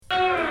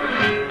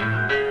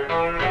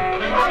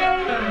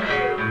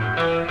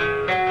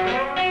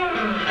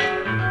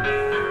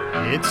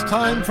It's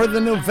time for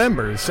the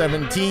November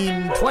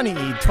 17,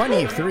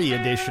 2023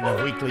 edition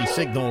of Weekly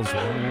Signals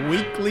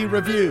Weekly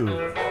Review.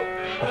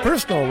 A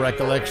personal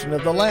recollection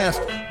of the last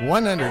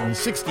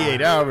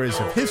 168 hours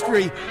of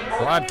history,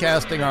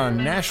 broadcasting on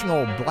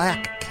National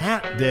Black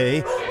Cat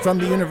Day from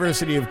the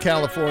University of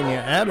California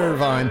at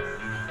Irvine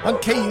on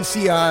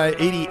KUCI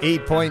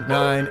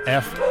 88.9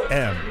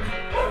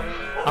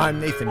 FM. I'm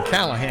Nathan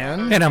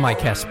Callahan. And I'm Mike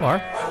Kaspar.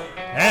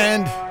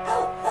 And,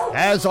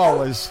 as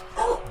always,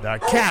 the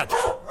cat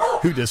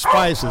who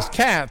despises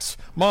cats,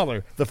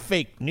 Mahler, the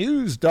fake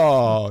news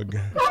dog.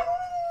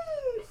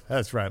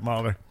 That's right,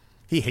 Mahler.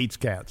 He hates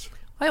cats.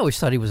 I always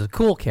thought he was a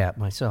cool cat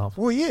myself.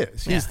 Well, he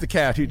is. He's the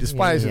cat who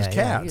despises cats.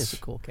 Yeah, he is a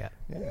cool cat.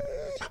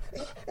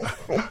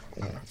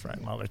 That's right,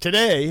 Mahler.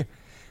 Today,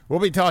 we'll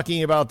be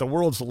talking about the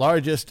world's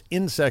largest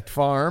insect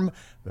farm,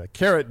 the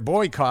carrot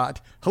boycott,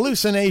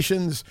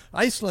 hallucinations,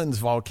 Iceland's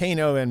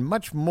volcano, and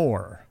much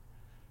more.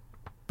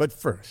 But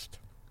first,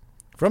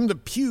 from the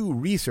Pew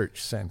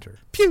Research Center,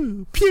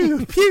 pew,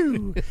 pew,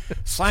 pew,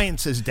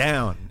 science is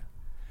down.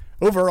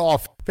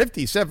 Overall,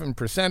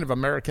 57% of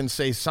Americans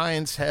say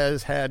science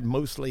has had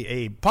mostly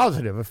a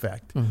positive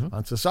effect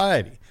on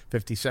society,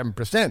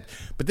 57%.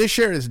 But this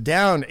share is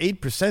down 8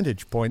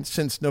 percentage points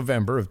since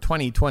November of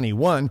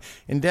 2021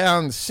 and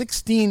down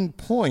 16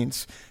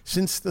 points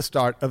since the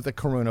start of the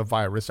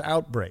coronavirus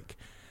outbreak.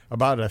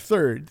 About a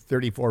third,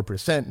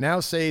 34%, now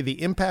say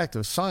the impact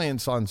of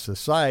science on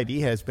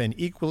society has been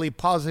equally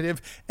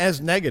positive as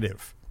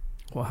negative.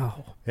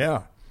 Wow.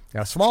 Yeah.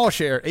 Now, a small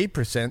share,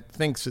 8%,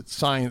 thinks that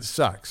science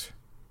sucks.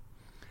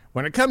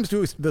 When it comes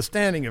to the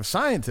standing of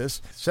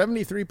scientists,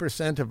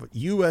 73% of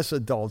U.S.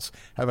 adults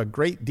have a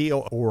great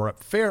deal or a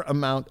fair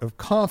amount of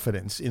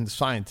confidence in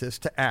scientists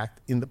to act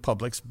in the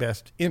public's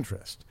best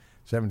interest,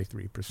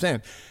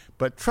 73%.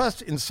 But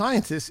trust in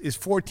scientists is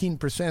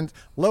 14%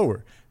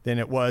 lower than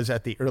it was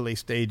at the early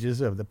stages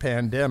of the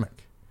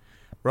pandemic.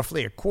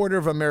 Roughly a quarter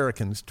of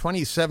Americans,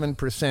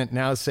 27%,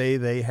 now say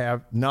they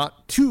have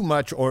not too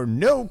much or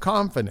no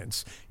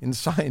confidence in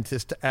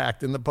scientists to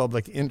act in the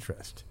public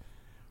interest.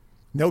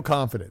 No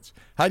confidence.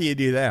 How do you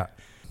do that?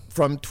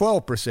 From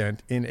 12%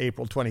 in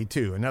April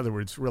 22. In other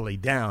words, really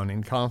down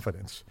in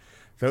confidence.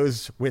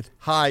 Those with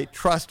high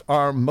trust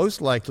are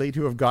most likely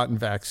to have gotten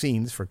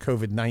vaccines for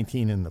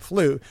COVID-19 and the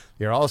flu.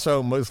 They're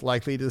also most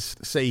likely to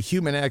say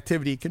human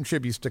activity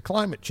contributes to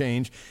climate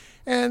change.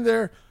 And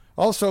they're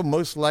also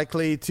most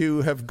likely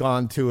to have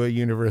gone to a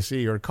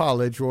university or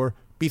college or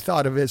be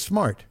thought of as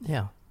smart.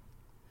 Yeah.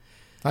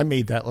 I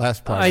made that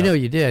last part. I know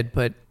you did,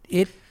 but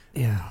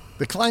yeah.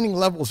 Declining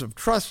levels of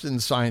trust in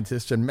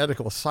scientists and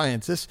medical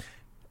scientists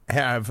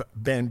have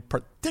been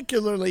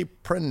particularly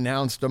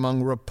pronounced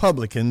among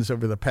Republicans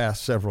over the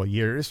past several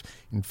years.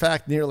 In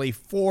fact, nearly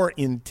 4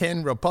 in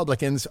 10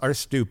 Republicans are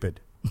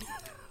stupid.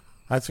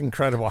 That's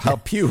incredible how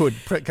Pew would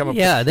come up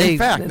with. In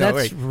fact,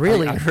 that's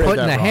really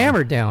putting the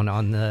hammer down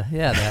on the,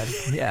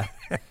 yeah.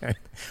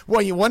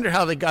 Well, you wonder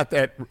how they got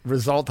that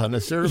result on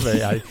the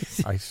survey.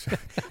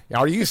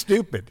 Are you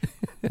stupid?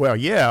 Well,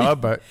 yeah,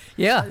 but...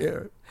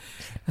 Yeah.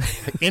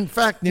 In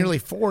fact, nearly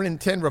 4 in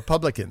 10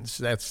 Republicans,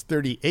 that's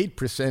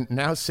 38%,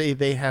 now say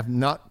they have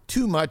not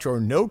too much or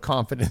no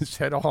confidence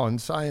at all in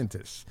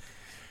scientists.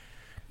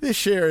 This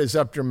share is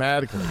up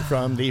dramatically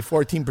from the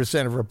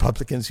 14% of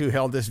Republicans who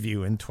held this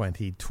view in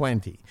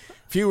 2020.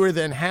 Fewer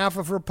than half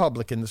of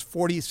Republicans,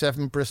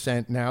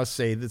 47%, now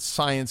say that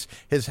science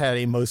has had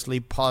a mostly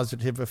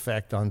positive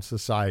effect on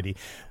society.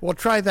 Well,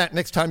 try that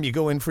next time you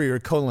go in for your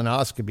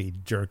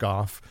colonoscopy, jerk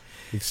off.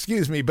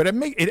 Excuse me, but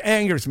it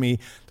angers me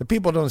that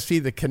people don't see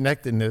the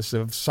connectedness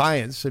of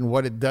science and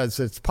what it does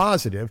that's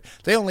positive.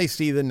 They only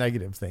see the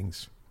negative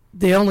things.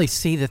 They only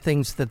see the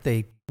things that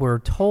they were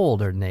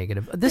told are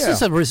negative. This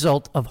is a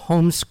result of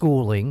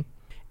homeschooling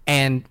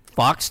and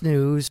Fox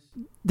News.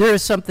 There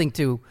is something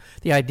to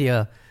the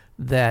idea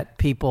that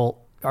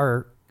people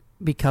are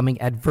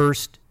becoming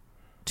adverse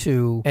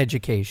to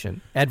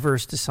education,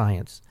 adverse to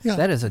science. Yeah.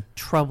 That is a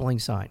troubling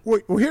sign.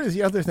 Well, here's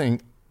the other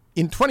thing.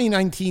 In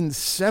 2019,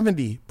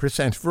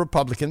 70% of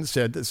Republicans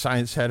said that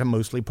science had a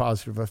mostly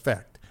positive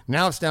effect.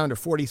 Now it's down to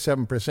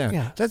 47%.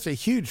 Yeah. That's a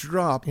huge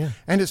drop,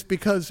 and it's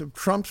because of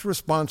Trump's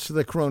response to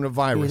the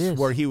coronavirus,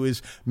 where he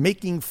was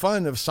making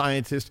fun of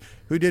scientists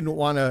who didn't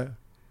want to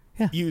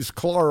use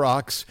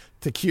Clorox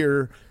to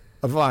cure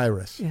a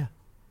virus. Yeah.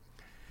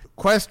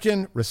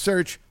 Question,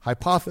 research,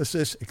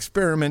 hypothesis,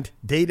 experiment,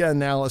 data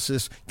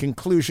analysis,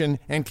 conclusion,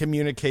 and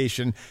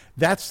communication.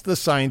 That's the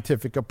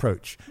scientific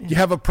approach. Do you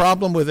have a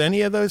problem with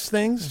any of those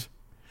things?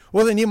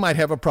 Well, then you might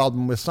have a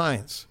problem with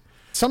science.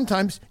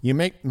 Sometimes you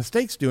make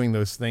mistakes doing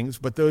those things,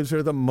 but those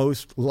are the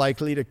most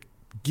likely to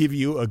give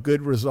you a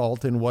good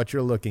result in what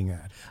you're looking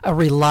at. A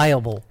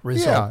reliable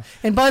result.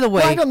 Yeah. And by the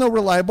way... Well, I don't know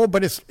reliable,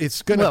 but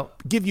it's going to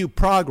give you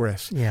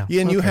progress. Yeah.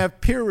 And you have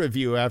peer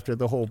review after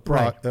the whole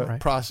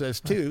process,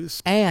 too.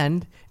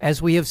 And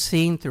as we have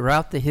seen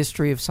throughout the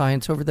history of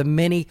science over the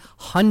many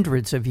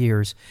hundreds of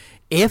years,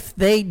 if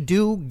they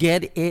do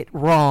get it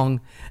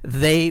wrong,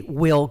 they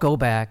will go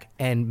back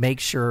and make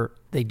sure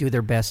they do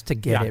their best to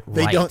get it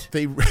they right.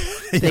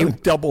 They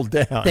don't double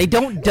down. They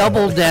don't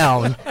double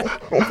down.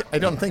 I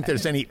don't think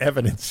there's any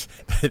evidence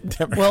that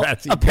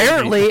Democrats eat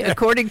apparently, babies.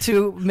 according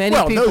to many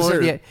people, those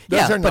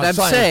are but not I'm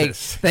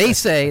scientists. saying they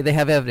say they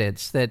have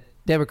evidence that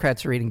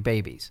Democrats are eating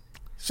babies.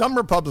 Some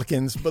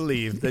Republicans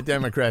believe that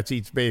Democrats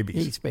eat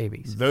babies. Eats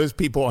babies. Those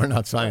people are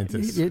not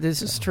scientists.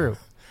 This is true.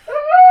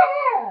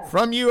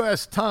 From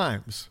U.S.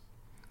 Times,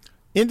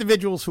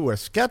 individuals who are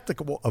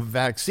skeptical of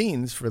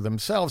vaccines for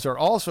themselves are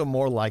also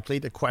more likely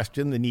to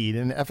question the need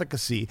and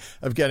efficacy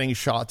of getting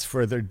shots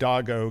for their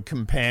doggo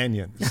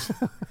companions.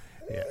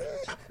 Yeah.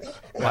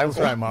 That's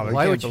right, Mahler.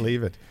 I can't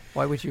believe it.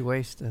 Why would you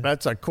waste it?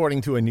 That's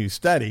according to a new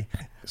study.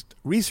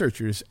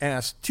 Researchers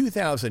asked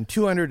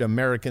 2,200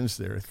 Americans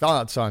their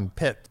thoughts on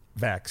pet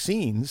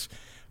vaccines.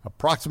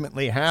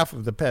 Approximately half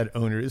of the pet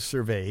owners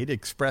surveyed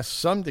expressed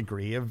some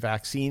degree of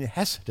vaccine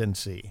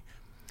hesitancy,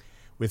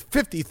 with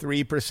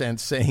 53%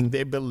 saying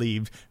they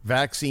believed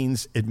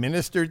vaccines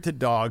administered to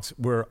dogs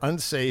were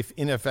unsafe,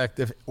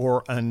 ineffective,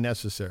 or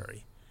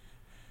unnecessary.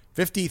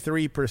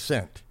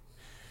 53%.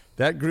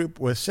 That group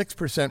was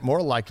 6%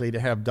 more likely to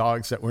have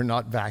dogs that were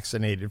not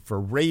vaccinated for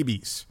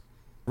rabies.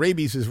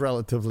 Rabies is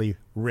relatively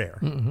rare.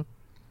 Mm-hmm.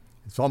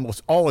 It's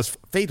almost always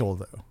fatal,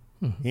 though,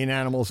 in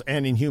animals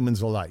and in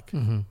humans alike.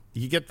 Mm-hmm.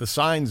 You get the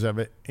signs of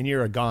it, and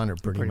you're a goner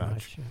pretty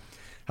much. Yeah.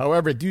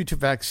 However, due to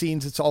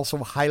vaccines, it's also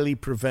highly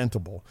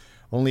preventable.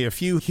 Only a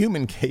few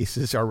human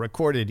cases are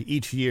recorded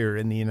each year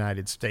in the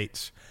United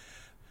States.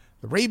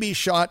 The rabies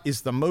shot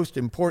is the most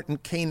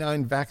important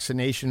canine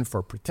vaccination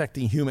for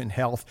protecting human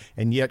health,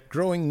 and yet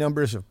growing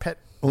numbers of pet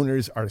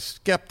owners are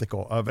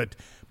skeptical of it.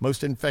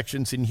 Most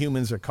infections in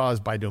humans are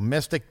caused by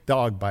domestic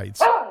dog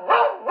bites.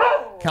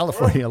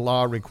 California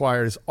law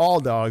requires all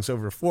dogs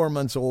over 4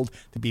 months old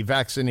to be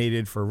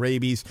vaccinated for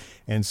rabies,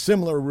 and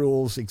similar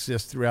rules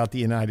exist throughout the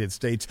United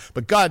States.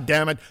 But God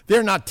damn it,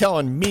 they're not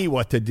telling me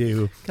what to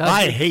do.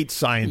 I hate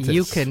scientists.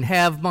 You can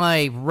have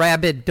my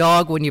rabid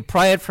dog when you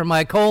pry it from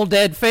my cold,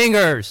 dead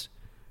fingers.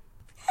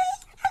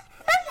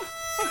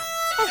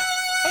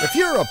 If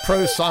you're a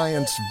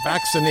pro-science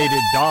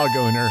vaccinated dog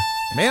owner,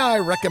 may I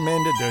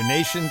recommend a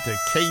donation to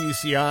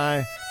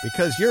KUCI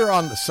because you're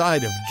on the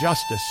side of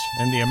justice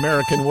and the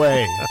American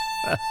way.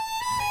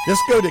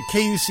 Just go to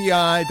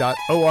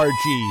KUCI.org.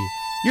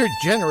 Your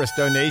generous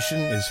donation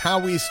is how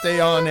we stay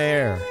on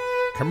air.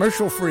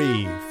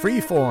 Commercial-free,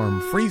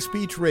 free-form, free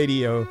speech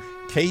radio,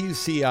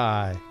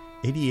 KUCI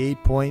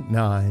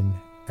 88.9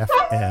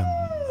 FM.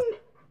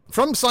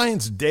 From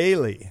Science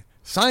Daily,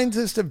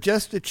 scientists have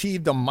just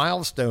achieved a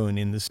milestone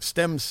in the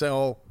stem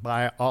cell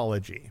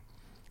biology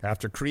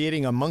after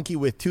creating a monkey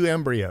with 2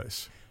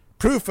 embryos.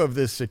 Proof of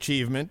this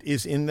achievement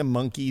is in the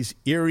monkey's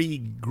eerie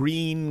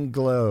green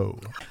glow.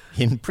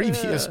 In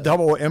previous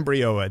double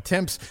embryo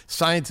attempts,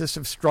 scientists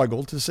have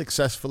struggled to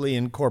successfully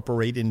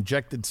incorporate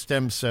injected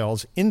stem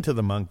cells into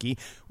the monkey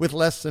with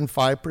less than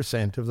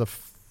 5% of the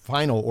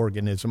final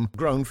organism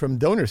grown from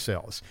donor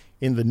cells.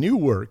 In the new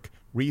work,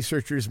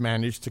 researchers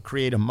managed to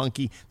create a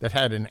monkey that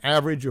had an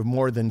average of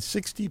more than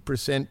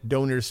 60%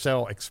 donor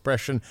cell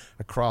expression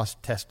across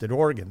tested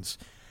organs.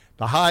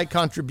 The high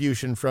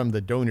contribution from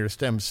the donor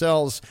stem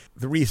cells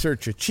the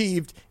research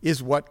achieved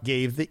is what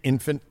gave the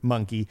infant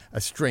monkey a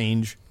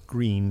strange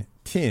green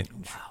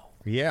tinge. Wow.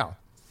 Yeah.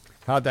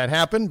 How'd that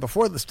happen?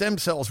 Before the stem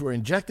cells were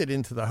injected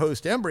into the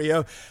host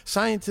embryo,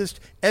 scientists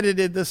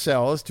edited the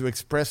cells to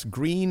express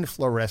green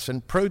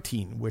fluorescent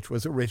protein, which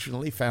was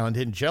originally found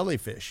in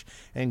jellyfish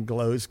and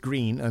glows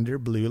green under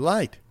blue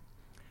light.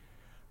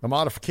 The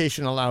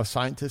modification allows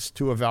scientists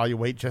to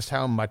evaluate just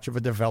how much of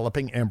a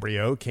developing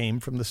embryo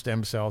came from the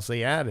stem cells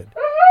they added.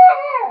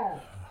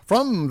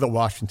 From the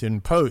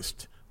Washington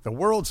Post, the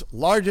world's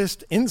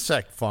largest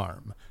insect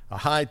farm, a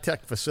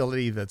high-tech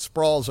facility that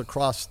sprawls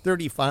across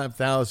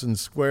 35,000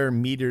 square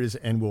meters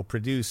and will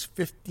produce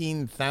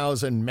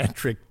 15,000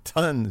 metric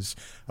tons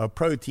of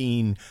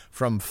protein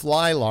from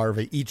fly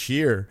larvae each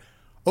year,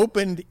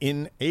 opened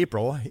in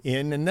April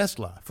in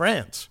Nesle,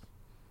 France.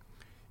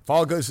 If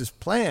all goes as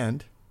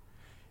planned,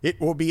 it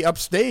will be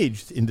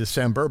upstaged in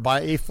December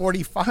by a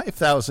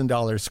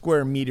 $45,000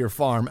 square meter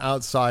farm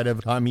outside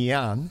of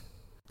Amiens.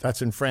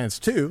 That's in France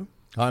too,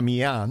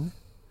 Amiens,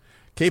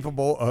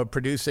 capable of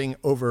producing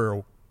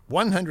over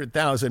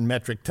 100,000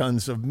 metric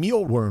tons of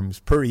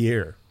mealworms per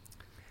year.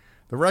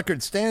 The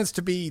record stands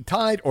to be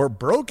tied or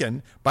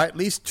broken by at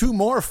least 2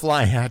 more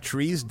fly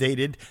hatcheries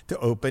dated to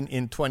open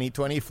in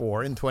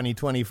 2024 and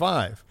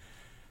 2025.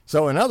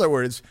 So in other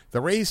words,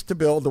 the race to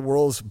build the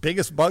world's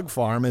biggest bug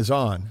farm is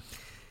on.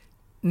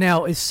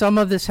 Now, is some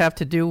of this have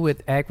to do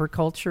with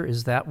agriculture?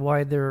 Is that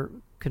why they're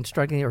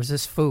constructing it, or is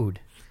this food?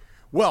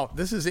 Well,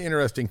 this is the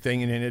interesting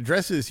thing, and it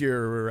addresses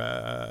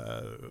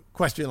your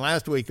question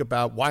last week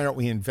about why aren't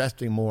we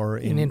investing more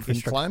in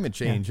climate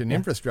change and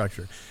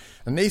infrastructure.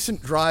 A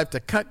nascent drive to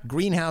cut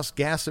greenhouse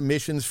gas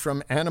emissions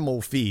from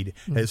animal feed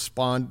has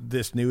spawned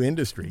this new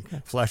industry,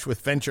 flush with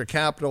venture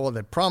capital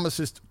that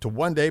promises to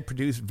one day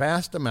produce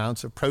vast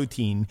amounts of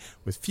protein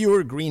with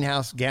fewer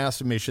greenhouse gas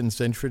emissions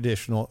than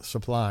traditional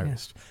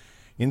suppliers.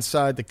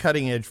 Inside the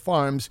cutting-edge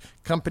farms,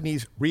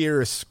 companies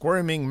rear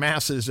squirming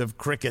masses of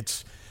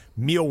crickets,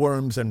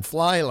 mealworms, and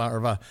fly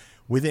larvae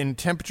within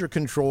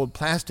temperature-controlled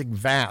plastic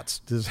vats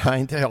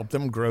designed to help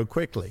them grow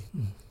quickly.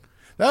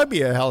 That would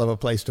be a hell of a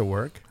place to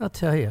work. I'll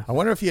tell you. I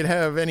wonder if you'd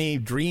have any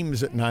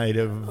dreams at night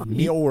of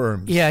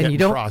mealworms and you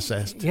don't,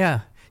 processed. Yeah.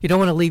 You don't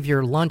want to leave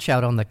your lunch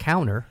out on the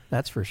counter,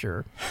 that's for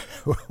sure.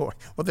 Well,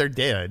 they're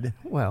dead.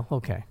 Well,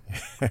 okay.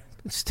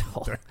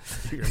 Still.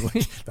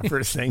 The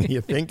first thing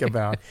you think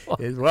about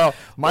is, well,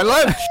 my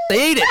lunch.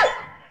 They ate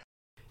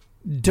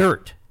it.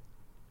 Dirt,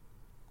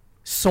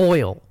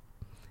 soil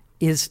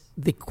is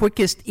the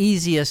quickest,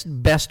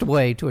 easiest, best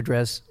way to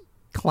address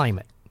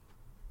climate.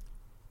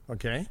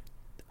 Okay.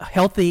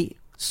 Healthy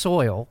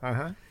soil,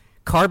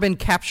 carbon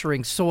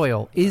capturing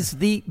soil is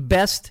the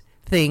best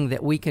thing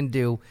that we can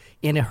do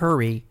in a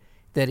hurry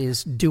that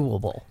is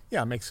doable.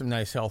 Yeah, make some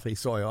nice healthy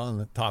soil on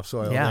the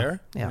topsoil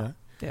there. Yeah.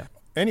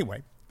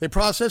 Anyway, they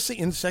process the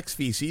insect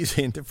feces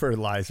into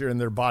fertilizer and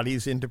their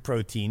bodies into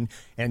protein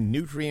and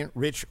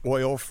nutrient-rich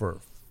oil for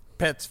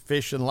pets,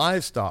 fish, and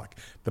livestock.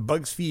 The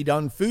bugs feed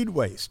on food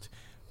waste,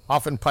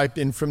 often piped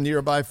in from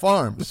nearby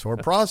farms or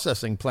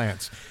processing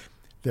plants.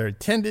 They're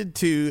tended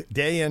to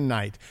day and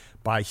night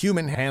by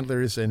human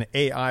handlers and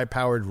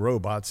AI-powered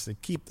robots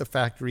that keep the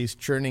factories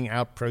churning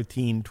out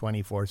protein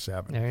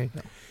 24/7. There you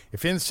go.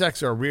 If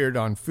insects are reared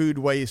on food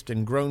waste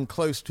and grown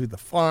close to the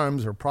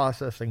farms or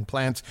processing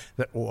plants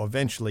that will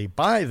eventually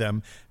buy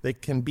them, they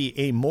can be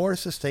a more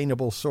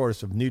sustainable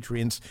source of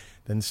nutrients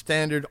than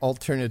standard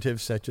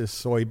alternatives such as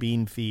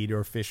soybean feed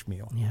or fish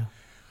meal. Yeah.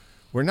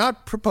 We're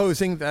not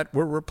proposing that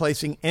we're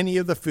replacing any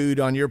of the food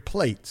on your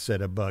plate,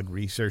 said a bug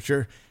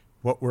researcher.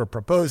 What we're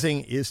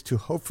proposing is to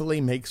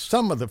hopefully make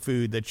some of the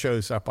food that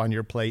shows up on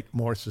your plate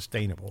more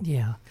sustainable.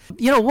 Yeah.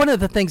 One of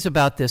the things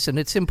about this, and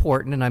it's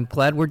important, and I'm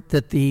glad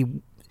that the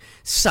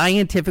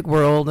scientific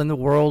world and the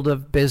world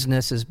of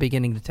business is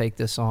beginning to take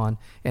this on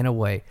in a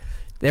way.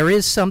 There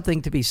is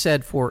something to be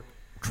said for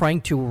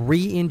trying to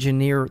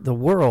re-engineer the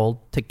world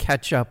to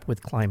catch up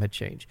with climate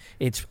change.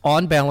 It's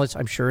on balance.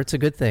 I'm sure it's a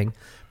good thing.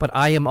 But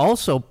I am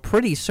also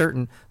pretty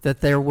certain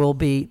that there will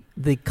be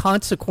the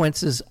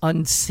consequences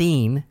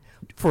unseen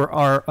for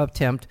our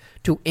attempt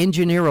to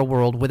engineer a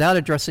world without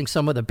addressing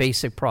some of the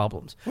basic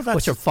problems,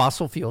 which are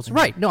fossil fuels.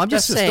 Right. No, I'm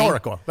just saying. That's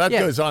historical. That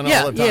goes on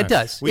all the time. Yeah, it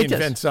does. We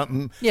invent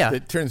something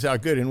that turns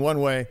out good in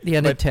one way. The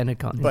unintended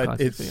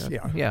consequences. But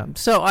it's, yeah.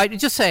 So I'm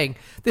just saying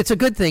it's a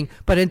good thing.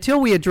 But until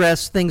we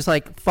address things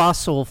like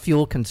fossil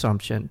fuel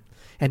consumption,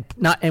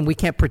 and we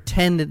can't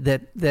pretend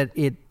that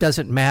it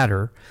doesn't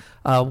matter,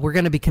 we're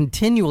going to be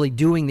continually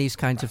doing these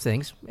kinds of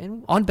things.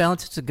 And on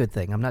balance, it's a good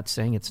thing. I'm not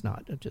saying it's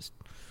not.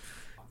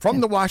 From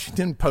the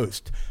Washington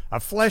Post, a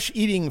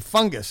flesh-eating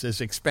fungus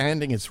is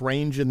expanding its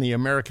range in the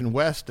American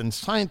West, and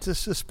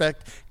scientists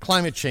suspect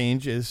climate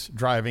change is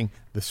driving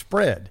the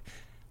spread.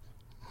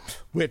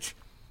 Which,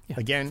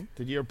 again,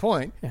 to your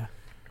point,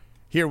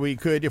 here we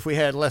could, if we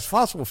had less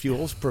fossil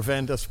fuels,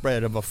 prevent a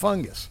spread of a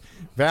fungus.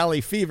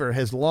 Valley fever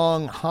has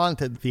long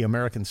haunted the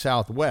American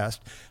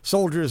Southwest.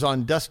 Soldiers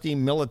on dusty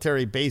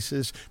military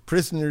bases,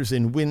 prisoners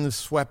in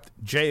wind-swept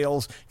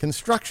jails,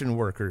 construction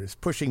workers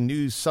pushing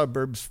new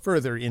suburbs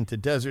further into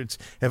deserts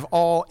have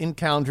all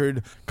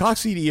encountered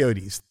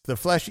coccidioides, the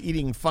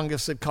flesh-eating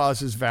fungus that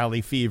causes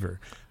valley fever.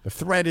 The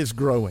threat is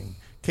growing.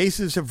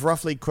 Cases have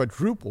roughly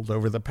quadrupled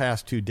over the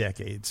past 2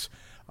 decades.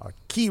 A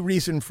key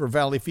reason for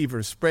valley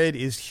fever's spread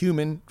is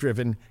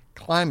human-driven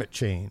climate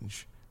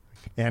change.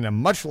 And a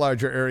much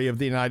larger area of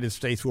the United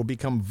States will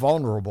become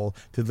vulnerable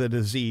to the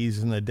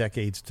disease in the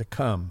decades to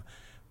come.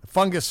 The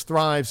fungus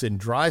thrives in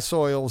dry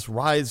soils,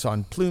 rides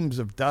on plumes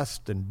of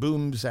dust, and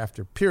booms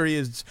after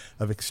periods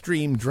of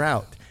extreme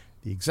drought.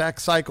 The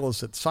exact cycles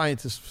that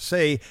scientists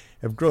say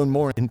have grown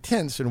more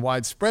intense and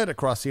widespread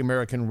across the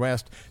American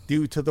West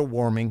due to the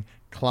warming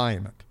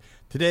climate.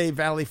 Today,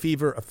 valley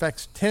fever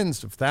affects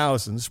tens of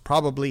thousands,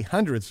 probably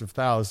hundreds of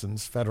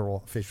thousands,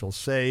 federal officials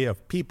say,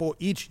 of people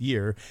each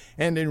year,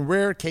 and in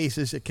rare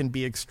cases it can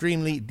be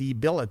extremely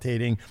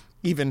debilitating,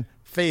 even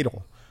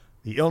fatal.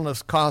 The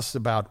illness costs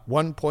about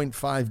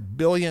 $1.5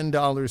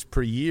 billion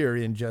per year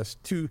in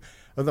just 2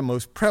 of the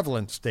most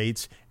prevalent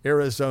states,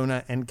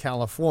 Arizona and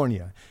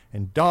California,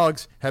 and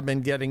dogs have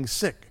been getting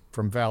sick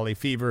from valley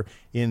fever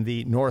in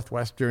the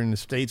northwestern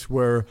states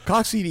where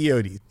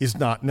coccidioides is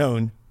not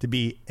known to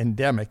be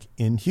endemic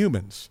in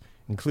humans,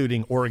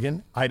 including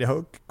Oregon,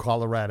 Idaho,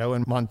 Colorado,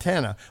 and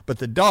Montana. But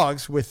the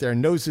dogs, with their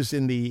noses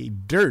in the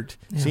dirt,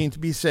 seem to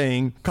be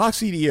saying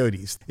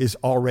coccidioides is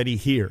already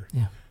here.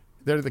 Yeah.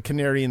 They're the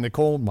canary in the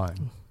coal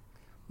mine.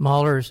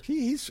 Mahler's.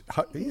 He's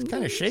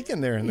kind of shaking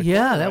there in the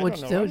corner. That would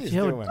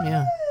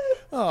yeah.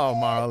 Oh,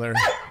 Mahler.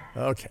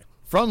 Okay.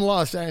 From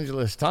Los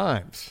Angeles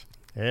Times.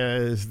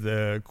 As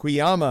the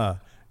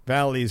Cuyama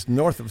Valley's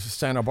north of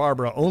Santa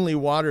Barbara only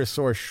water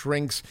source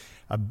shrinks,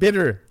 a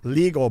bitter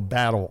legal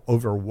battle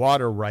over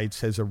water rights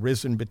has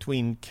arisen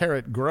between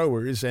carrot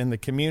growers and the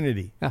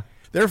community.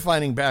 they're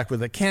fighting back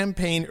with a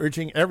campaign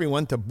urging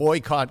everyone to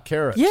boycott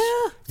carrots. Yeah,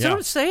 that's what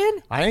I'm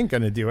saying. I ain't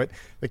going to do it.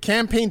 The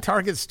campaign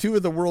targets two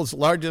of the world's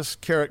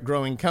largest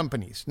carrot-growing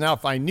companies. Now,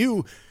 if I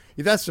knew...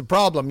 That's the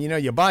problem.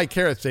 You buy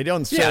carrots. They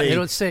don't say. They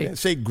don't say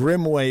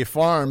Grimway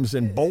Farms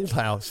and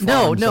Bolthouse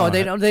Farms. No,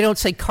 they don't. They don't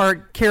say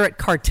carrot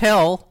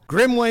cartel.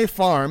 Grimway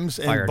Farms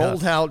and Fired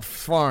Bolthouse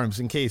Farms.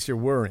 In case you're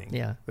worrying,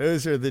 Yeah.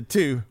 those are the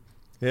two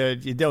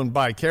you don't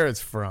buy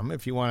carrots from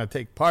if you want to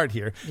take part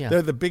here. Yeah.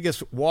 They're the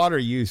biggest water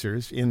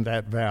users in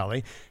that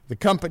valley. The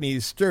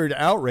companies stirred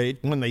outrage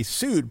when they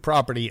sued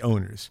property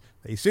owners.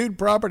 They sued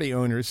property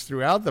owners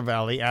throughout the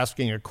valley,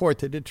 asking a court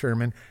to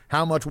determine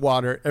how much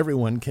water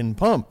everyone can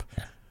pump.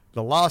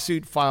 The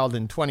lawsuit filed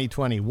in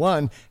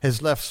 2021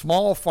 has left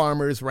small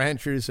farmers,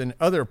 ranchers, and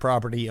other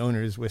property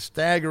owners with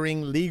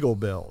staggering legal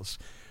bills.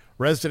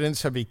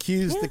 Residents have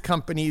accused the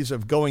companies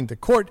of going to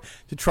court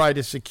to try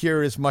to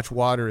secure as much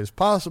water as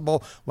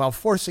possible while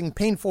forcing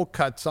painful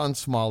cuts on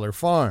smaller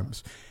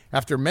farms.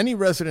 After many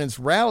residents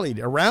rallied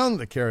around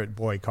the carrot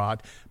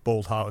boycott,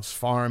 Bolthouse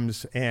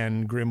Farms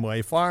and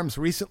Grimway Farms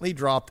recently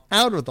dropped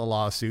out of the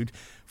lawsuit,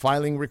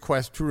 filing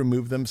requests to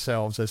remove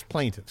themselves as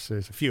plaintiffs.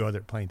 There's a few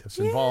other plaintiffs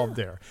involved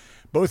there.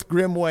 Both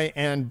Grimway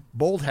and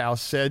Bolthouse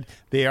said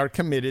they are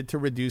committed to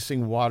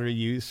reducing water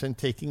use and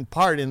taking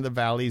part in the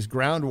valley's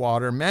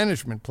groundwater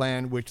management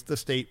plan, which the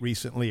state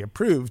recently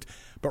approved.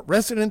 But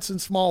residents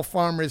and small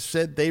farmers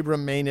said they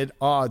remain at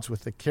odds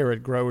with the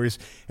carrot growers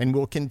and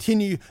will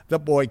continue the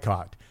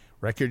boycott.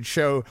 Records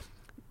show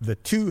the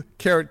two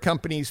carrot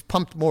companies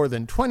pumped more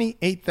than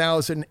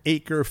 28,000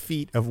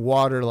 acre-feet of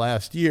water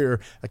last year,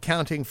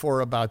 accounting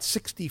for about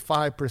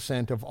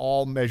 65% of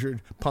all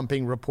measured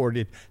pumping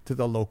reported to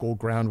the local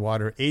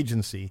groundwater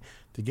agency.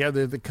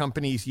 Together, the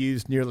companies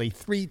used nearly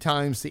 3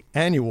 times the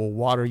annual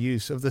water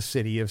use of the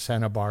city of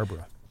Santa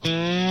Barbara.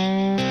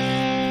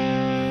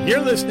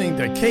 You're listening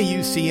to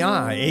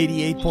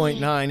KUCI 88.9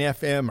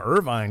 FM,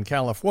 Irvine,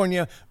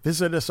 California.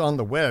 Visit us on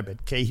the web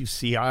at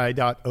kuci.org,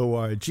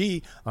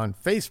 on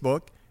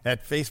Facebook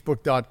at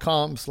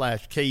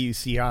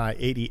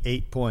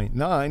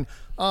facebook.com/KUCI88.9,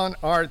 on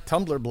our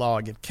Tumblr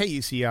blog at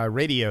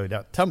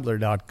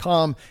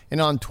kuciradio.tumblr.com,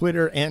 and on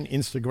Twitter and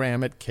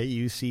Instagram at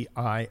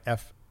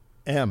KUCIFM.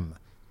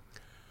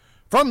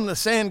 From the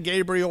San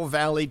Gabriel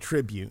Valley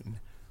Tribune.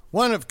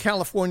 One of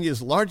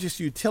California's largest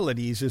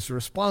utilities is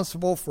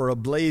responsible for a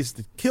blaze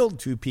that killed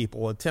 2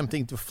 people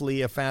attempting to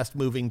flee a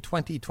fast-moving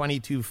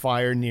 2022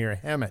 fire near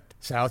Hemet,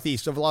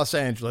 southeast of Los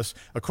Angeles,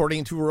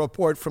 according to a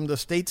report from the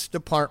state's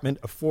Department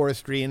of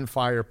Forestry and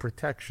Fire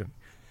Protection.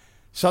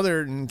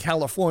 Southern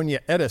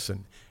California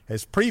Edison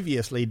has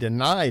previously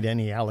denied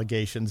any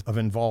allegations of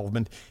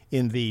involvement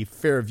in the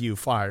Fairview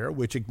fire,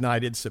 which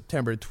ignited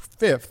September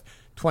 5th,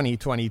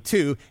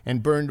 2022,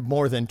 and burned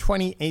more than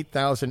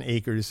 28,000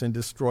 acres and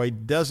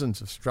destroyed dozens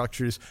of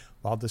structures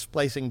while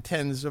displacing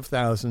tens of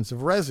thousands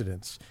of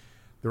residents.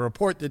 The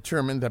report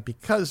determined that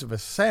because of a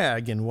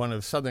sag in one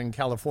of Southern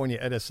California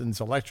Edison's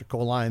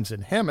electrical lines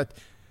in Hemet,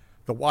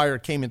 the wire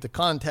came into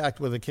contact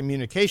with a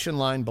communication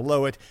line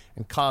below it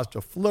and caused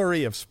a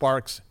flurry of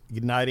sparks,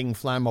 igniting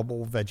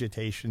flammable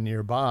vegetation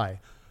nearby.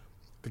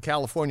 The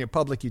California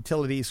Public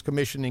Utilities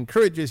Commission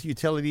encourages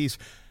utilities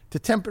to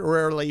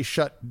temporarily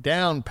shut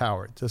down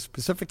power to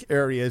specific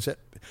areas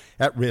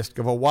at risk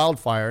of a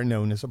wildfire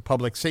known as a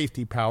public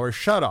safety power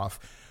shutoff.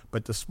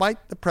 But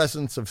despite the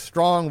presence of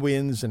strong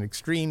winds and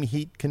extreme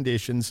heat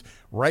conditions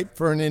ripe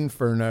for an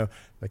inferno,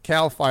 the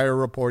CAL FIRE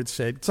report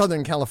said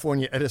Southern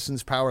California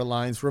Edison's power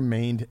lines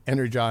remained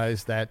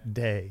energized that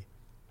day.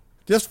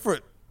 Just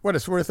for what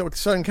it's worth,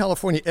 Southern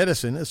California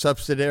Edison, a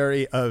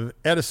subsidiary of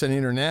Edison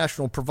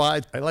International,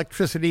 provides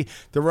electricity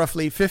to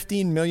roughly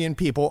 15 million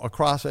people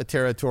across a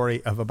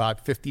territory of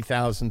about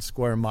 50,000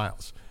 square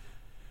miles.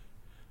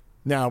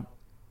 Now,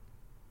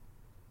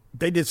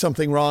 they did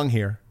something wrong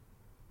here,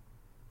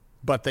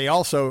 but they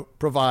also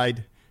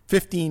provide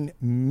 15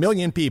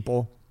 million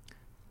people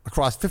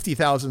across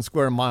 50,000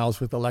 square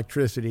miles with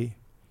electricity,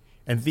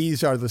 and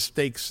these are the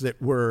stakes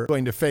that we're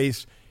going to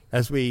face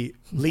as we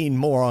lean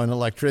more on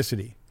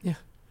electricity. Yeah.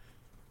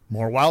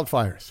 More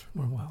wildfires.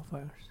 More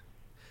wildfires.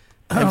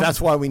 And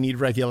that's why we need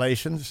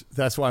regulations.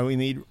 That's why we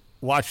need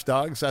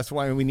watchdogs. That's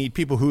why we need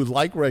people who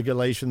like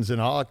regulations in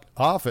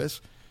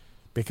office,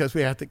 because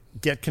we have to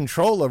get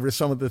control over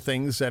some of the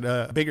things that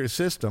a bigger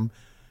system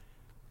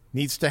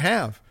needs to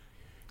have.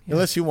 Yeah.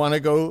 Unless you want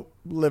to go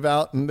live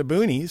out in the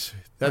boonies,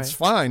 that's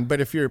fine. But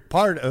if you're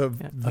part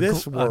of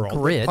this world,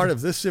 part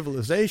of this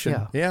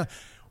civilization,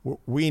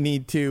 we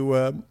need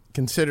to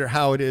consider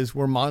how it is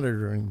we're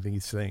monitoring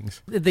these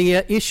things. The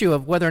issue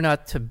of whether or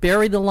not to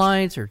bury the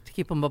lines or to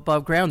keep them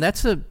above ground,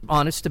 that's an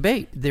honest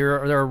debate.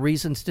 There are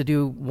reasons to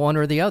do one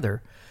or the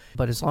other.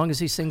 But as long as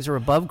these things are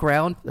above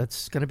ground,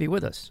 that's going to be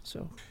with us.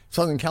 So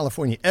Southern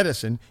California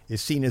Edison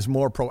is seen as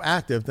more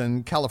proactive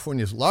than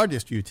California's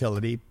largest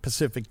utility,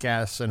 Pacific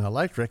Gas and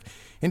Electric,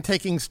 in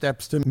taking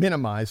steps to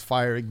minimize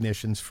fire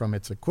ignitions from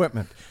its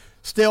equipment.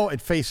 Still, it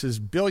faces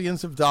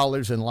billions of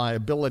dollars in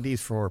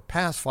liabilities for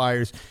past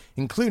fires,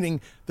 including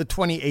the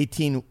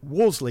 2018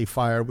 Wolseley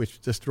fire,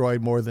 which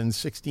destroyed more than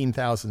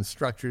 16,000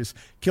 structures,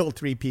 killed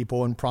 3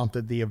 people, and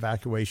prompted the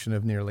evacuation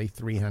of nearly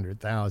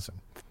 300,000.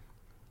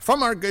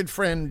 From our good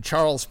friend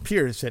Charles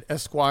Pierce at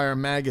Esquire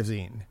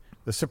magazine,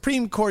 the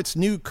Supreme Court's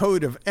new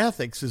code of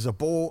ethics is a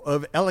bowl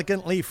of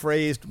elegantly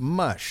phrased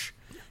mush.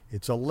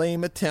 It's a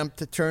lame attempt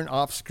to turn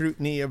off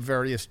scrutiny of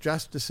various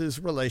justices'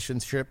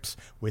 relationships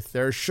with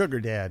their sugar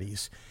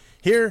daddies.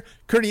 Here,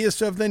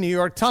 courteous of the New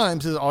York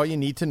Times, is all you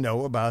need to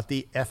know about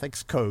the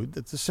ethics code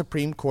that the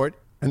Supreme Court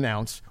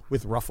announced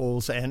with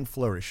ruffles and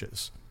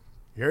flourishes.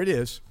 Here it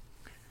is.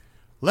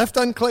 Left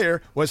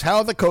unclear was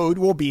how the code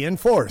will be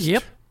enforced.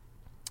 Yep.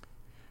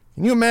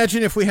 Can you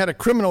imagine if we had a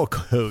criminal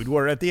code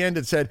where at the end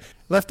it said,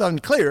 left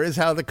unclear is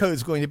how the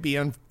code's going to be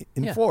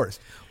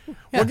enforced? Yeah.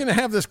 We're going to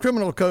have this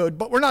criminal code,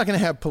 but we're not going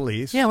to have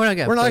police. Yeah, we're not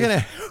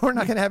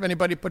going to have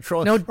anybody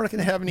patrolling. No, we're not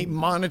going to have any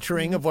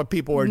monitoring of what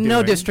people are doing.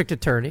 No district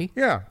attorney.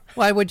 Yeah.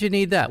 Why would you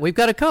need that? We've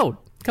got a code.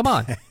 Come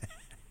on.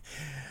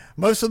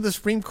 Most of the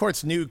Supreme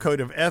Court's new code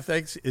of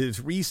ethics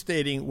is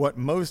restating what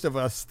most of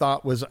us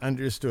thought was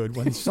understood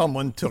when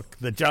someone took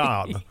the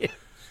job. Yeah.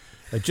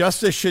 A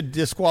justice should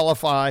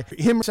disqualify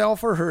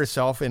himself or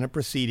herself in a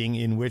proceeding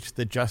in which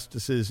the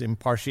justice's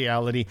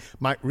impartiality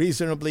might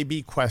reasonably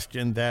be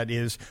questioned. That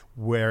is,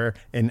 where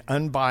an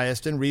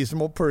unbiased and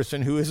reasonable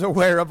person who is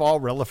aware of all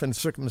relevant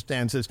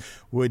circumstances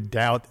would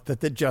doubt that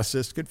the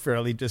justice could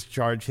fairly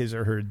discharge his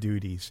or her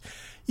duties.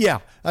 Yeah,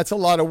 that's a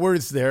lot of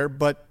words there,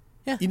 but,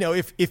 you know,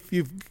 if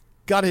you've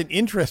got an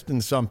interest in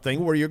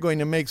something where you're going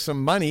to make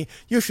some money,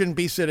 you shouldn't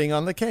be sitting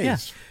on the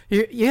case.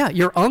 Yeah,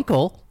 your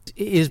uncle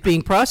is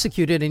being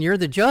prosecuted and you're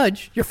the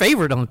judge, your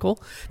favorite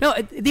uncle. Now,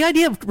 the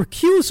idea of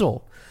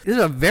recusal is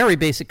a very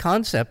basic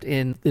concept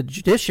in the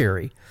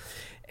judiciary.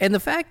 And the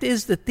fact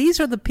is that these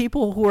are the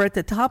people who are at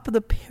the top of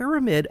the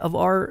pyramid of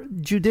our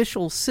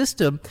judicial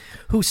system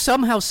who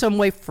somehow, some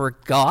way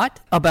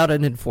forgot about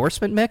an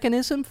enforcement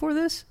mechanism for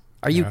this.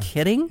 Are you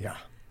kidding? Yeah.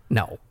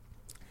 No.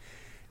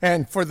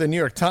 And for the New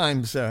York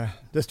Times,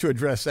 just to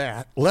address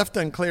that, left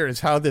unclear is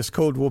how this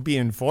code will be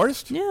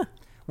enforced? Yeah.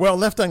 Well,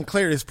 left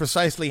unclear is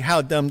precisely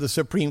how dumb the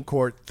Supreme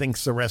Court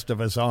thinks the rest of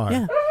us are.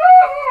 Yeah.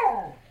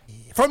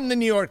 From the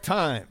New York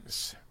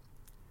Times,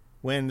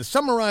 when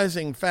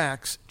summarizing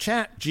facts,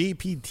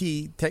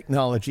 ChatGPT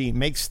technology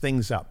makes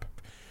things up.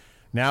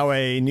 Now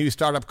a new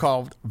startup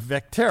called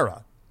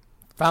Vectera,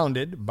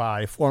 founded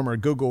by former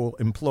Google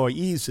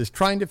employees, is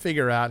trying to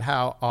figure out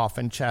how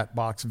often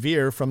chatbots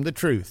veer from the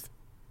truth.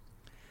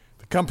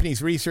 The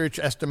company's research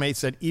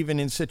estimates that even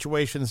in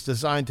situations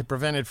designed to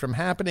prevent it from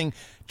happening,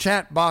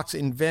 chatbots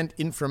invent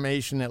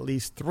information at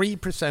least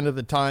 3% of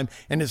the time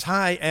and as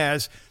high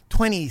as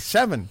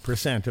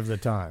 27% of the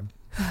time.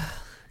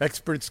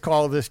 Experts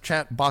call this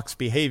chatbot's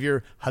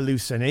behavior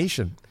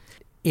hallucination.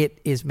 It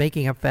is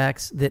making up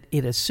facts that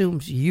it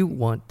assumes you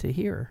want to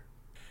hear.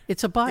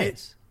 It's a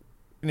bias.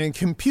 In a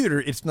computer,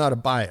 it's not a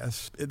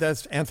bias.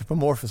 That's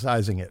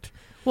anthropomorphizing it.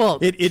 Well,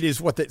 it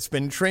is what it's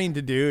been trained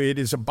to do. It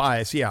is a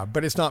bias, yeah,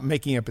 but it's not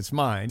making up its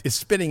mind. It's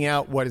spitting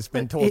out what it's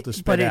been told to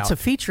spit out. But it's a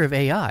feature of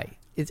AI.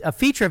 A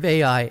feature of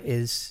AI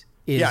is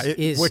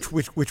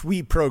which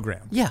we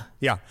program. Yeah.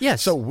 Yeah.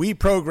 Yes. So we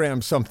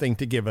program something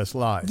to give us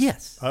lies.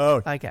 Yes.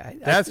 Oh,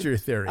 that's your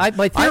theory.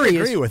 My theory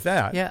I agree with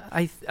that. Yeah.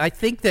 I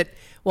think that.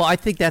 Well, I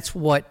think that's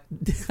what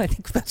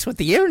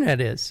the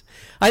internet is.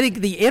 I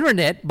think the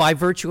internet, by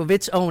virtue of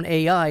its own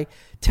AI,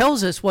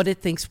 tells us what it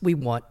thinks we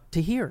want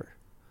to hear.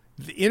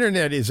 The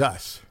internet is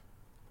us.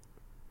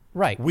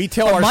 Right. We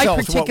tell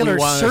ourselves what we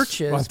want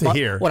to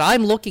hear. What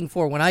I'm looking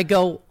for when I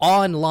go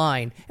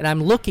online and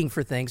I'm looking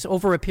for things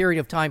over a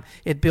period of time,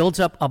 it builds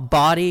up a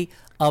body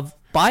of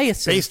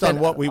biases. Based on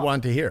what we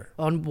want to hear.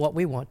 On what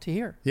we want to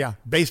hear. Yeah,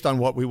 based on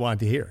what we want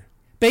to hear.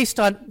 Based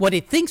on what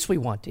it thinks we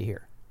want to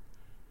hear.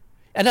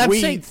 And I'm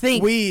saying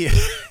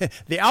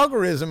the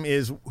algorithm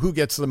is who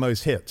gets the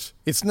most hits.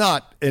 It's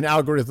not an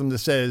algorithm that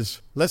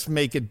says, let's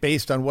make it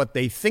based on what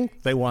they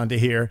think they want to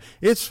hear.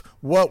 It's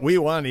what we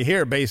want to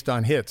hear based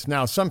on hits.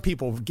 Now, some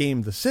people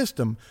game the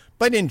system,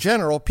 but in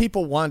general,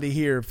 people want to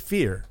hear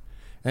fear,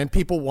 and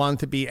people want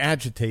to be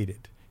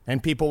agitated,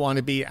 and people want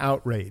to be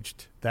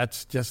outraged.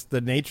 That's just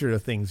the nature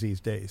of things these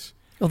days.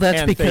 Well,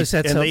 that's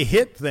they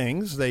hit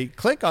things, they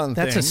click on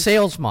things. That's a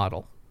sales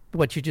model.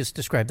 What you just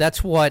described.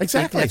 That's what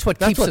exactly. That's what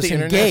keeps us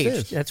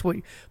engaged. That's what.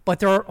 But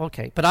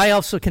but I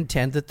also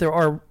contend that there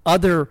are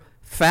other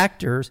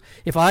factors.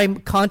 If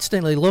I'm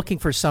constantly looking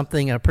for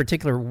something in a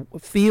particular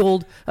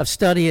field of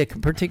study, a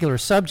particular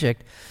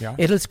subject,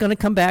 it is going to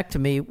come back to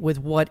me with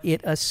what it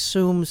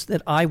assumes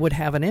that I would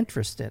have an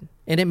interest in.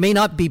 And it may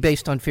not be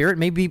based on fear. It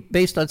may be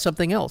based on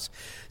something else.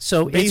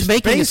 So it's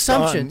making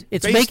assumptions.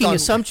 It's making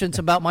assumptions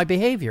about my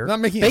behavior. Not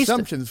making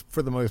assumptions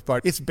for the most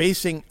part. It's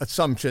basing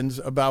assumptions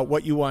about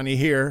what you want to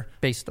hear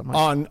based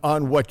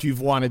on what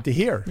you've wanted to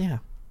hear. Yeah.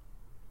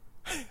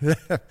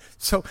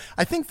 So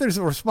I think there's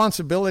a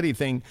responsibility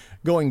thing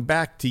going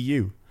back to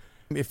you.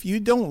 If you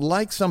don't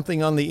like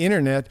something on the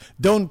internet,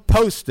 don't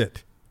post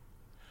it.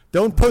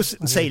 Don't post it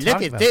and say, even look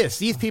talking at about this.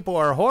 These people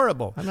are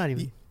horrible. I'm not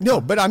even.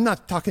 No, but I'm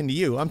not talking to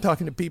you. I'm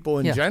talking to people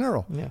in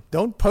general. Yeah.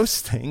 Don't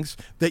post things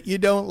that you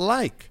don't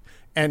like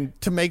and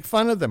to make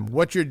fun of them.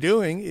 What you're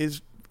doing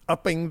is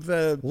upping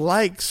the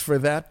likes for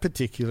that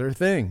particular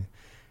thing.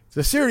 It's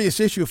a serious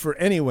issue for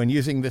anyone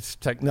using this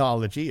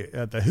technology,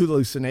 the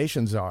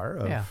hallucinations are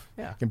of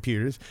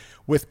computers,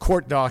 with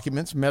court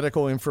documents,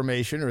 medical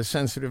information, or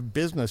sensitive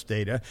business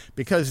data,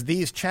 because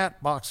these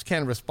chatbots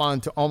can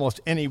respond to almost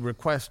any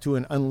request to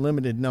an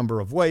unlimited number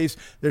of ways.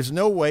 There's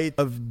no way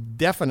of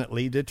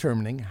definitely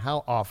determining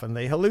how often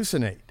they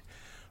hallucinate.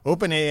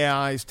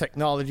 OpenAI's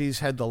technologies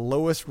had the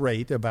lowest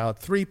rate,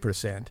 about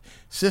 3%.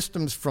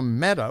 Systems from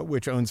Meta,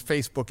 which owns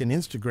Facebook and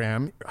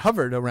Instagram,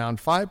 hovered around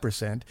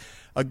 5%.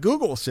 A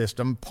Google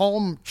system,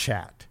 Palm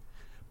Chat,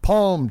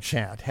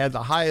 had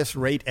the highest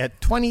rate at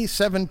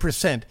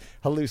 27%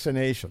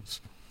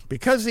 hallucinations.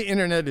 Because the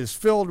internet is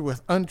filled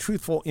with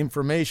untruthful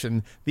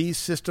information, these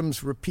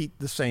systems repeat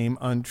the same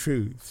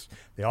untruths.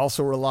 They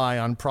also rely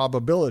on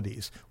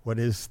probabilities. What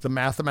is the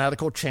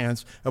mathematical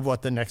chance of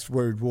what the next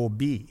word will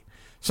be?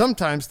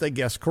 Sometimes they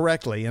guess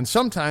correctly, and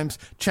sometimes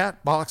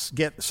chatbots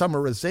get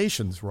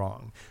summarizations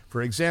wrong.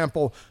 For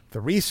example,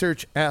 the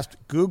research asked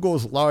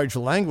Google's large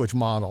language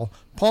model,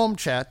 Palm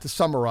Chat, to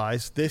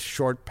summarize this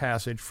short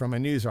passage from a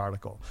news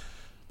article.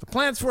 The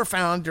plants were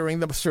found during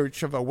the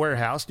search of a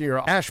warehouse near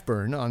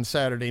Ashburn on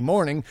Saturday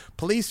morning.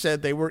 Police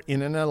said they were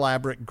in an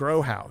elaborate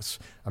grow house.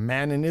 A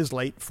man in his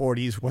late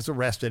 40s was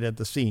arrested at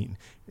the scene.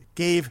 It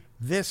gave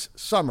this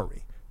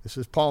summary. This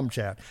is Palm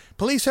Chat.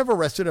 Police have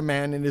arrested a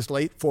man in his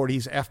late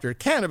 40s after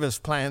cannabis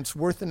plants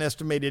worth an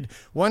estimated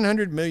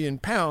 100 million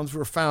pounds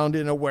were found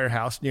in a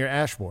warehouse near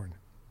Ashbourne.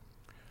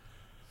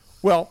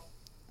 Well,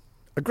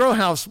 a grow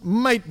house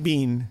might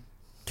mean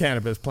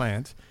cannabis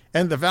plants,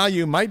 and the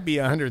value might be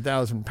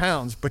 100,000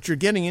 pounds, but you're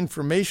getting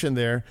information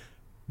there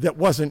that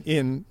wasn't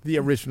in the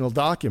original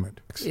document.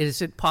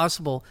 Is it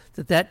possible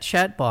that that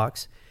chat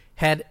box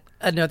had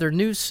another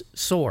news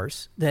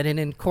source that it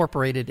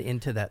incorporated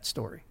into that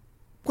story?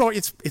 Well,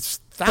 it's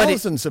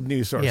thousands of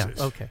news sources.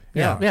 Yeah, okay.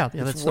 Yeah,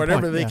 that's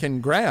whatever they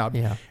can grab.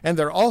 Yeah. And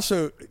they're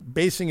also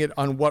basing it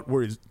on what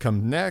words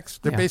come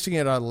next. They're basing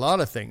it on a lot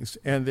of things,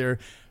 and they're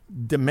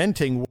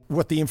dementing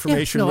what the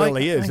information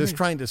really is. It's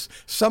trying to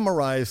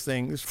summarize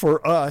things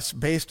for us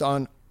based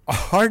on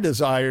our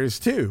desires,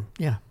 too.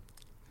 Yeah.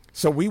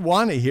 So we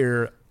want to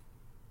hear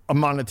a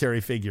monetary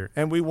figure,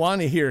 and we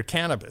want to hear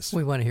cannabis.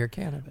 We want to hear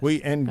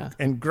cannabis.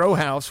 And grow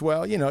house,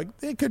 well,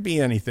 it could be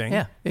anything.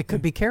 Yeah, it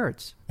could be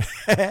carrots.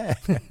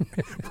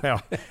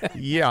 Well,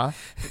 yeah.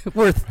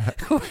 worth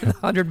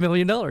 $100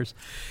 million. No,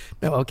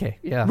 okay,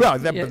 yeah. Well,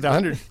 the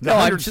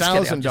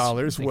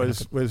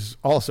 $100,000 was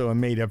also a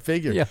made-up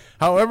figure. Yeah.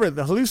 However,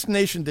 the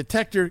hallucination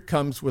detector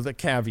comes with a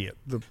caveat.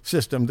 The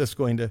system that's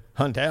going to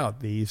hunt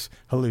out these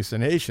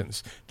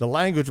hallucinations. The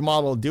language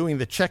model doing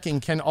the checking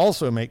can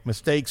also make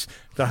mistakes.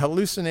 The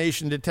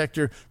hallucination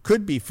detector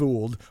could be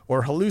fooled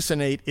or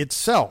hallucinate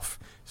itself.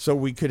 So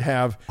we could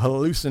have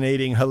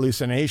hallucinating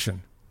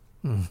hallucination.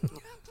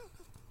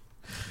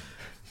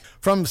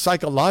 From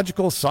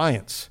psychological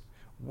science.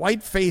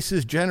 White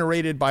faces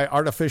generated by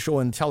artificial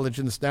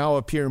intelligence now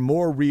appear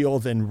more real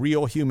than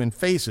real human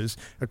faces,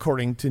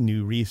 according to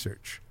new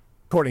research.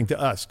 According to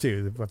us,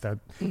 too, what that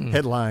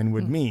headline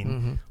would mean.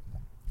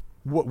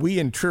 Mm-hmm. What we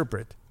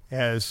interpret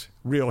as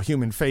real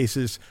human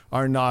faces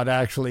are not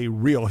actually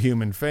real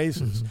human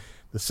faces. Mm-hmm.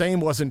 The same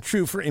wasn't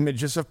true for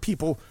images of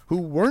people who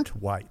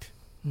weren't white.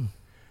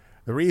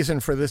 The reason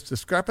for this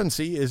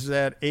discrepancy is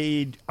that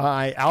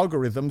AI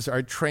algorithms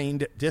are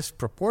trained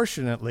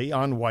disproportionately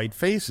on white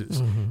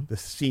faces, the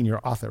senior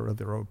author of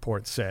the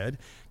report said.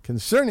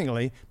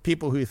 Concerningly,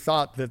 people who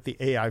thought that the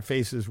AI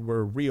faces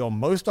were real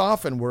most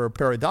often were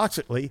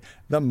paradoxically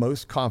the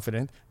most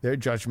confident their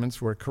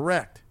judgments were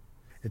correct.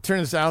 It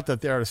turns out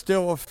that there are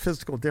still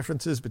physical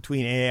differences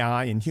between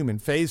AI and human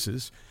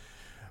faces,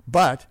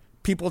 but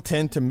people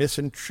tend to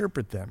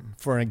misinterpret them.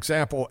 For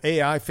example,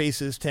 AI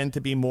faces tend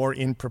to be more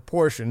in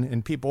proportion,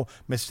 and people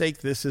mistake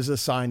this as a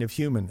sign of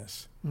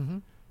humanness. Mm-hmm.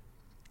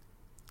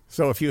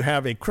 So if you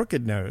have a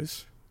crooked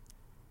nose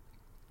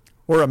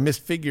or a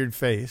misfigured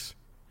face,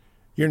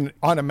 you're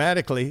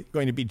automatically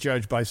going to be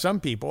judged by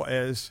some people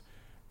as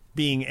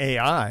being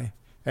AI.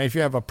 And if you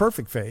have a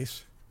perfect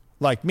face,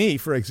 like me,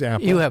 for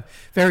example. You have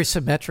very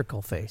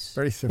symmetrical face.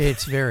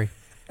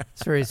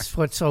 It's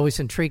what's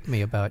always intrigued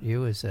me about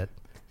you is that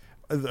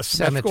the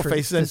symmetrical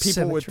face, then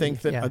people would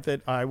think that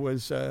that I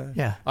was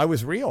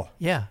real.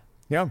 Yeah.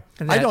 Yeah.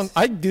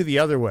 I do the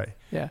other way.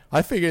 Yeah.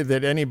 I figured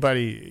that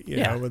anybody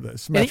with a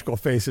symmetrical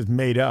face is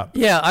made up.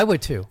 Yeah, I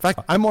would too. In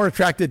fact, I'm more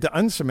attracted to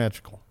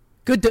unsymmetrical.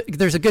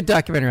 There's a good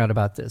documentary out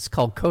about this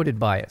called Coded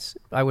Bias.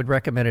 I would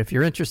recommend it if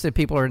you're interested.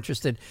 People are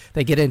interested.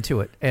 They get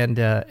into it, and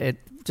it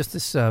just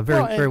is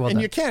very well done.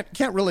 And you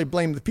can't really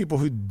blame the people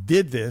who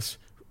did this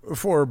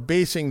for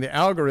basing the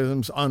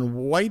algorithms on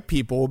white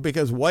people,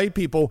 because white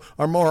people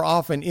are more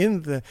often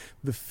in the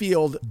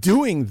field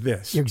doing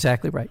this. You're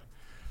exactly right.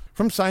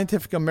 From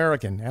Scientific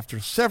American, after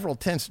several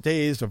tense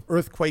days of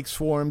earthquake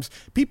swarms,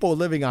 people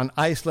living on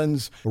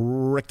Iceland's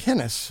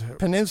Reykjanes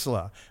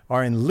Peninsula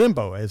are in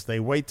limbo as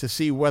they wait to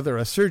see whether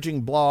a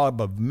surging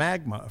blob of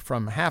magma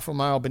from half a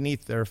mile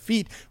beneath their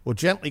feet will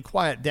gently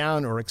quiet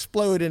down or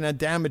explode in a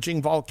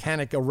damaging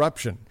volcanic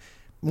eruption.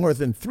 More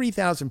than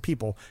 3,000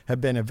 people have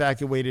been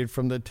evacuated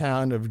from the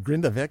town of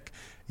Grindavik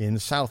in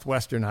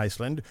southwestern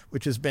Iceland,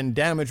 which has been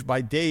damaged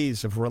by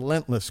days of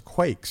relentless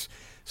quakes.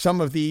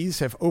 Some of these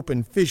have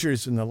opened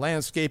fissures in the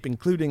landscape,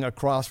 including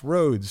across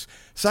roads.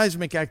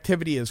 Seismic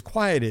activity is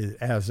quieted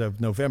as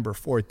of November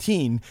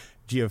 14,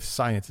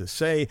 geoscientists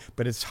say,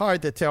 but it's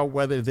hard to tell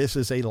whether this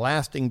is a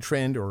lasting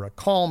trend or a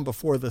calm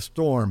before the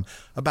storm.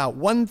 About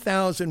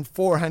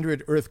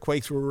 1,400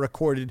 earthquakes were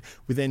recorded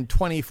within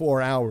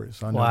 24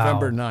 hours on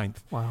November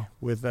 9th,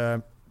 with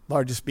the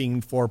largest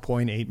being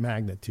 4.8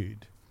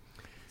 magnitude.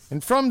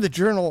 And from the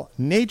journal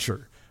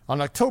Nature, on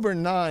October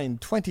 9,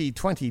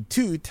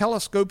 2022,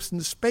 telescopes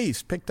in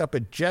space picked up a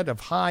jet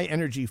of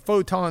high-energy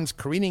photons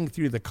careening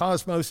through the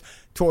cosmos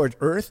toward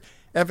Earth,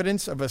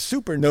 evidence of a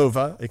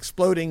supernova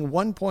exploding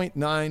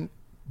 1.9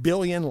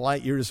 billion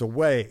light-years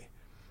away.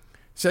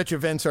 Such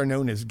events are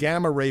known as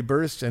gamma-ray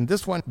bursts, and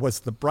this one was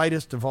the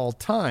brightest of all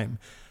time.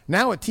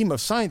 Now a team of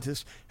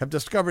scientists have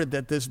discovered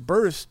that this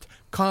burst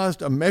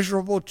caused a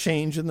measurable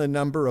change in the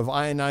number of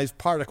ionized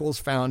particles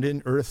found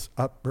in Earth's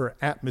upper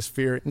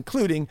atmosphere,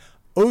 including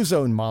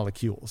ozone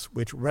molecules,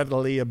 which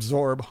readily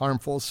absorb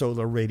harmful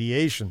solar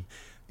radiation.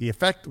 The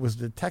effect was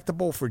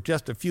detectable for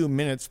just a few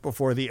minutes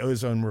before the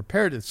ozone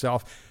repaired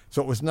itself,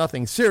 so it was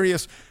nothing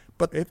serious,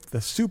 but if the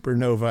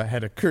supernova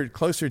had occurred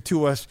closer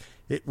to us,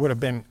 it would have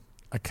been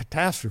a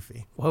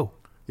catastrophe. Whoa.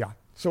 Yeah.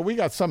 So we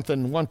got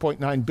something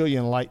 1.9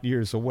 billion light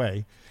years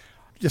away.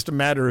 Just a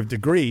matter of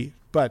degree,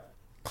 but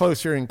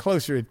closer and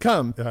closer it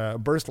comes. A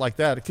burst like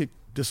that, it could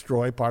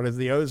destroy part of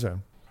the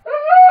ozone.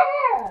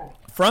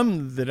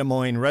 From the Des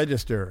Moines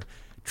Register,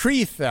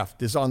 tree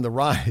theft is on the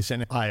rise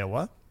in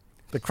Iowa.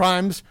 The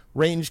crimes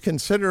range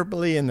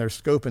considerably in their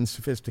scope and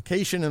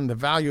sophistication, and the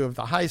value of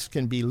the heist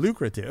can be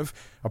lucrative.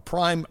 A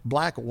prime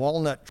black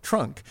walnut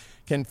trunk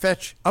can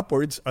fetch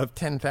upwards of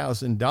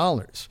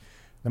 $10,000.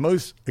 The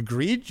most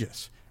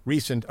egregious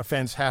recent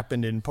offense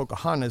happened in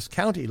Pocahontas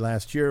County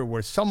last year,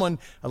 where someone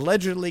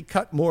allegedly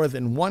cut more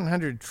than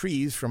 100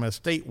 trees from a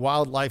state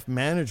wildlife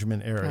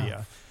management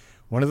area. Oh.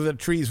 One of the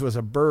trees was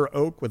a bur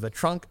oak with a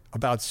trunk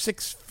about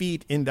 6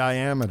 feet in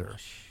diameter.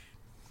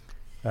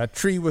 That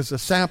tree was a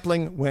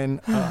sapling when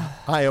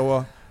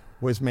Iowa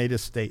was made a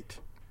state.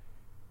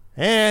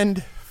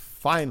 And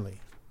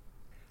finally,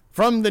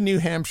 from the New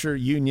Hampshire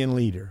Union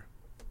Leader,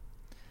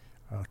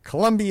 a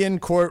Colombian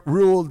court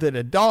ruled that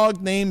a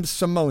dog named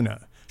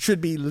Simona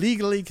should be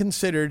legally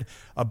considered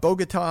a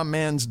Bogota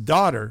man's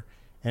daughter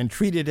and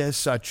treated as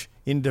such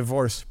in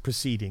divorce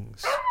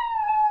proceedings.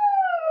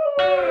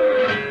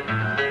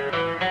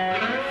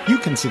 You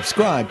can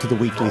subscribe to the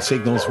Weekly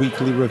Signals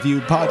Weekly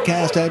Review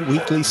podcast at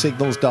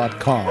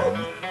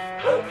weeklysignals.com.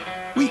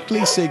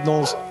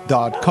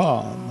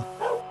 weeklysignals.com.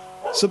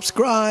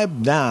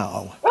 Subscribe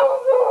now.